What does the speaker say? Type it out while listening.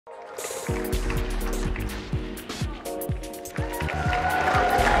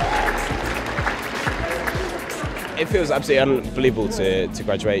It feels absolutely unbelievable to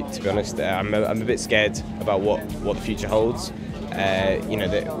graduate, to be honest. I'm a bit scared about what the future holds. You know,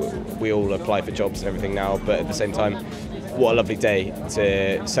 that we all apply for jobs and everything now, but at the same time, what a lovely day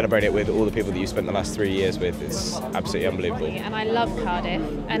to celebrate it with all the people that you spent the last 3 years with. It's absolutely unbelievable. And I love Cardiff,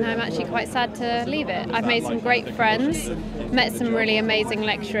 and I'm actually quite sad to leave it. I've made some great friends, met some really amazing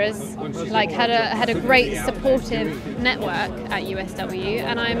lecturers, like had a great supportive network at USW,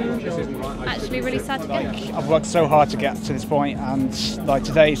 and I'm actually really sad to go. I've worked so hard to get to this point, and like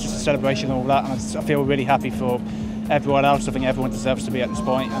today is just a celebration of all that, and I feel really happy for everyone else. I think everyone deserves to be at this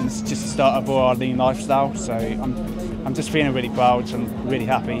point, and it's just the start of our lean lifestyle. So I'm just feeling really proud and really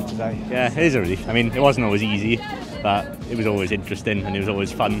happy today. Yeah, it is a relief. I mean, it wasn't always easy, but it was always interesting and it was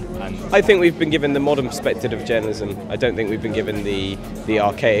always fun. And I think we've been given the modern perspective of journalism. I don't think we've been given the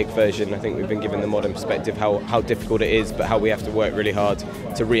archaic version. I think we've been given the modern perspective, how difficult it is, but how we have to work really hard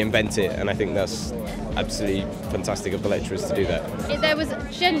to reinvent it. And I think that's absolutely fantastic of the lecturers to do that. There was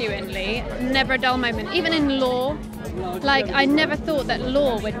genuinely never a dull moment, even in law. Like, I never thought that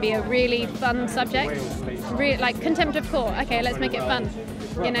law would be a really fun subject. Like contempt of court, okay, let's make it fun.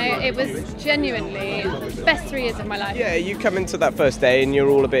 You know, it was genuinely the best 3 years of my life. Yeah, you come into that first day and you're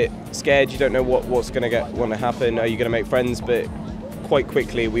all a bit scared. You don't know what's going to happen. Are you going to make friends? But quite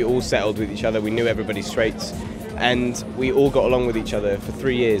quickly, we all settled with each other. We knew everybody's traits, and we all got along with each other for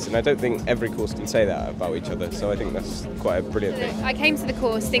 3 years. And I don't think every course can say that about each other. So I think that's quite a brilliant thing. I came to the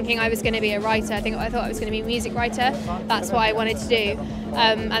course thinking I was going to be a writer. I thought I was going to be a music writer. That's what I wanted to do.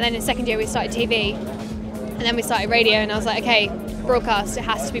 And then in second year we started TV, and then we started radio. And I was like, okay, broadcast. It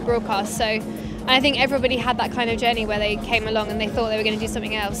has to be broadcast. So, and I think everybody had that kind of journey where they came along and they thought they were going to do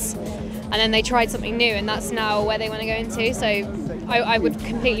something else, and then they tried something new, and that's now where they want to go into. So I would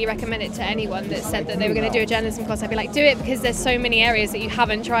completely recommend it to anyone that said that they were going to do a journalism course. I'd be like, do it, because there's so many areas that you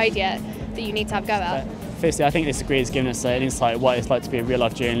haven't tried yet that you need to have go at. Firstly, I think this degree has given us an insight of what it's like to be a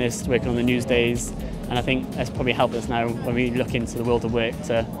real-life journalist working on the news days, and I think that's probably helped us now when we look into the world of work.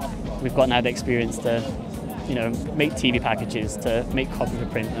 We've got now the experience to, you know, make TV packages, to make copy for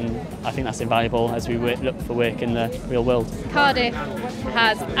print, and I think that's invaluable as we look for work in the real world. Cardiff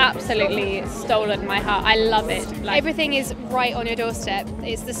has absolutely stolen my heart. I love it. Like, everything is right on your doorstep.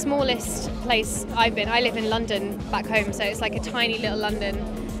 It's the smallest place I've been. I live in London back home, so it's like a tiny little London.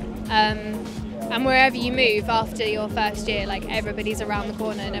 And wherever you move after your first year, like, everybody's around the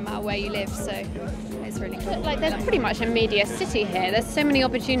corner no matter where you live, so it's really cool. Like, there's pretty much a media city here. There's so many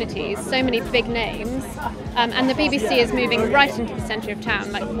opportunities, so many big names, and the BBC is moving right into the centre of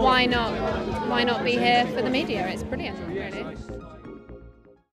town. Like, why not be here for the media? It's brilliant, really.